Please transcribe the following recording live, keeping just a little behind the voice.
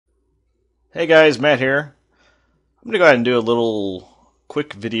Hey guys, Matt here. I'm going to go ahead and do a little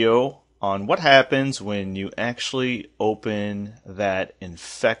quick video on what happens when you actually open that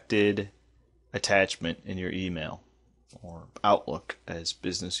infected attachment in your email, or Outlook as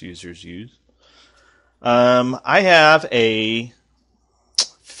business users use. I have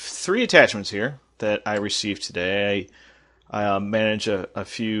three attachments here that I received today. I manage a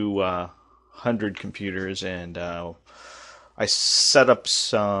few hundred computers, and I set up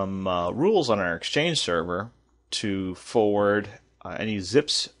some rules on our Exchange server to forward any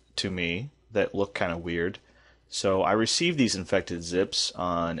zips to me that look kind of weird. So I receive these infected zips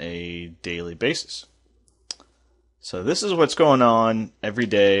on a daily basis. So this is what's going on every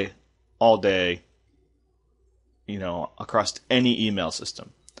day, all day, across any email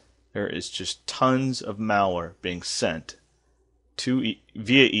system. There is just tons of malware being sent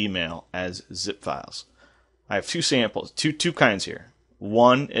via email as zip files. I have two samples, two kinds here.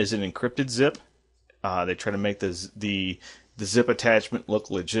 One is an encrypted zip. They try to make the zip attachment look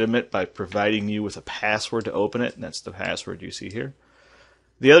legitimate by providing you with a password to open it, and that's the password you see here.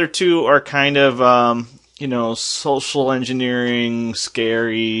 The other two are kind of social engineering,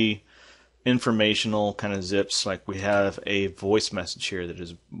 scary, informational kind of zips. Like we have a voice message here that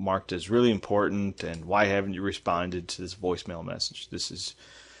is marked as really important, and why haven't you responded to this voicemail message? This is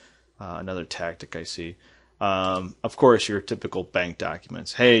another tactic I see. Of course, your typical bank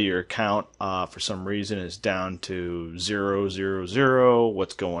documents. Hey, your account for some reason is down to 000.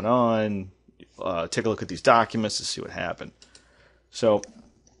 What's going on? Take a look at these documents to see what happened. So,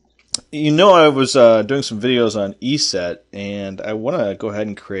 I was doing some videos on ESET, and I want to go ahead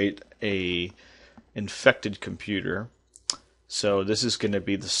and create a infected computer. So this is going to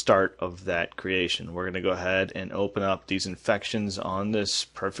be the start of that creation. We're going to go ahead and open up these infections on this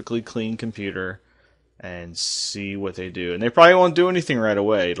perfectly clean computer and see what they do. And they probably won't do anything right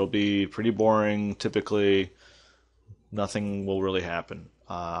away. It'll be pretty boring. Typically, nothing will really happen.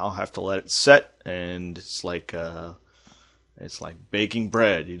 I'll have to let it set, and it's like baking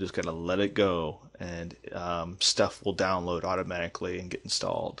bread. You just gotta let it go, and stuff will download automatically and get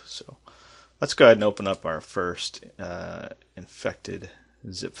installed. So let's go ahead and open up our first infected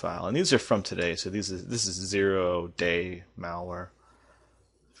zip file. And these are from today. So this is 0-day malware,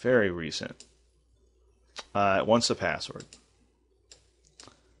 very recent. It wants a password.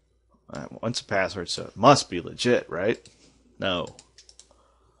 It wants a password, so it must be legit, right? No.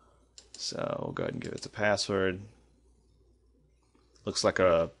 So we'll go ahead and give it the password. Looks like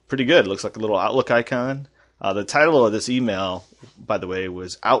pretty good. Looks like a little Outlook icon. The title of this email, by the way,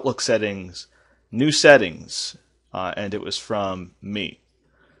 was Outlook Settings, New Settings, and it was from me.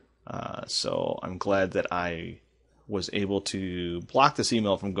 So I'm glad that I was able to block this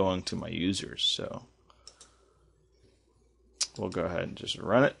email from going to my users. So we'll go ahead and just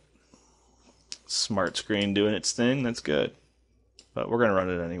run it. Smart screen doing its thing. That's good. But we're going to run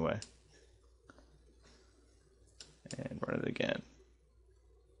it anyway. And run it again.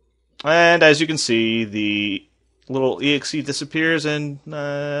 And as you can see, the little exe disappears and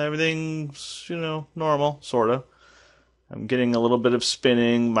everything's, normal, sort of. I'm getting a little bit of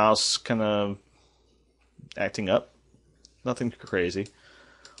spinning, mouse kind of acting up. Nothing crazy.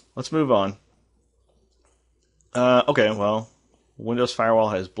 Let's move on. Okay, well, Windows Firewall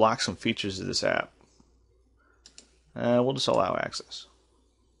has blocked some features of this app. We'll just allow access.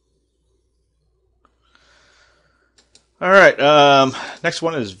 All right, next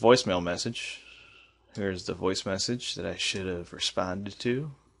one is voicemail message. Here's the voice message that I should have responded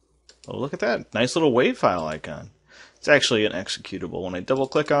to. Oh, look at that. Nice little WAV file icon. It's actually an executable. When I double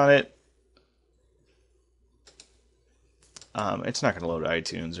click on it, it's not going to load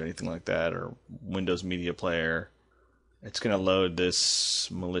iTunes or anything like that, or Windows Media Player. It's going to load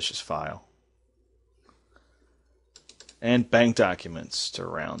this malicious file. And bank documents to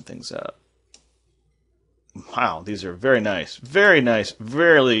round things up. Wow, these are very nice, very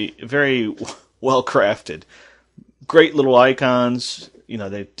very well crafted. Great little icons.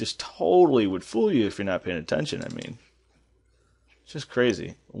 They just totally would fool you if you're not paying attention. I mean, it's just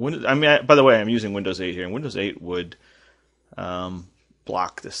crazy. By the way, I'm using Windows 8 here, and Windows 8 would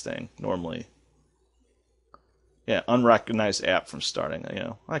block this thing normally. Yeah, unrecognized app from starting.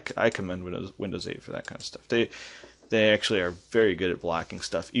 I commend Windows 8 for that kind of stuff. They actually are very good at blocking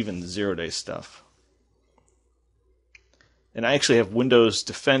stuff, even the 0-day stuff. And I actually have Windows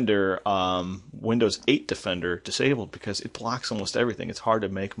Defender, Windows 8 Defender disabled because it blocks almost everything. It's hard to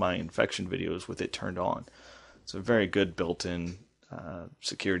make my infection videos with it turned on. It's a very good built-in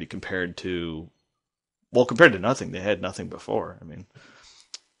security compared to nothing. They had nothing before. I mean,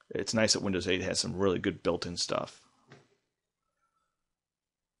 it's nice that Windows 8 has some really good built-in stuff.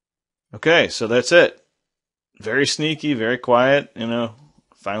 Okay, so that's it. Very sneaky, very quiet,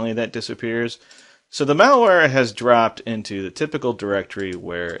 finally that disappears. So the malware has dropped into the typical directory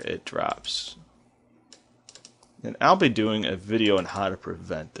where it drops. And I'll be doing a video on how to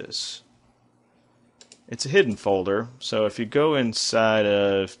prevent this. It's a hidden folder, so if you go inside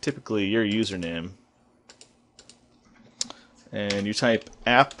of typically your username and you type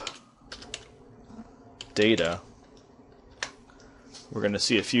app data, we're going to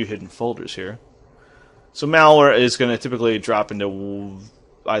see a few hidden folders here. So malware is going to typically drop into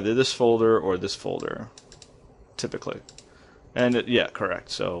either this folder or this folder, typically. And yeah,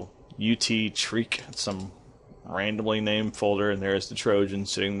 correct. So UT-treek, some randomly named folder, and there's the Trojan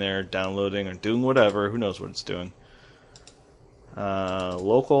sitting there downloading or doing whatever. Who knows what it's doing?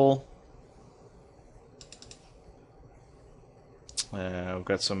 Local. We've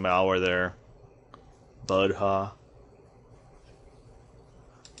got some malware there. Budha.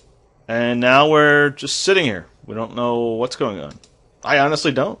 And now we're just sitting here. We don't know what's going on. I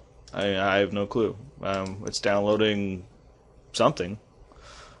honestly don't. I have no clue. It's downloading something.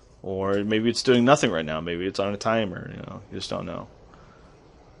 Or maybe it's doing nothing right now. Maybe it's on a timer. You just don't know.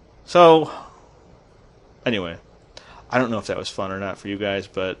 So, anyway, I don't know if that was fun or not for you guys,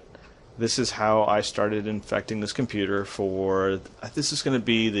 but this is how I started infecting this computer for... This is going to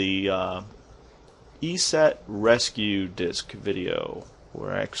be the ESET rescue disk video,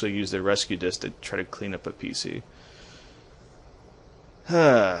 where I actually use the rescue disk to try to clean up a PC.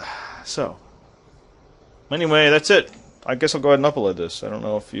 So, anyway, that's it. I guess I'll go ahead and upload this. I don't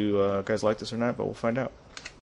know if you guys like this or not, but we'll find out.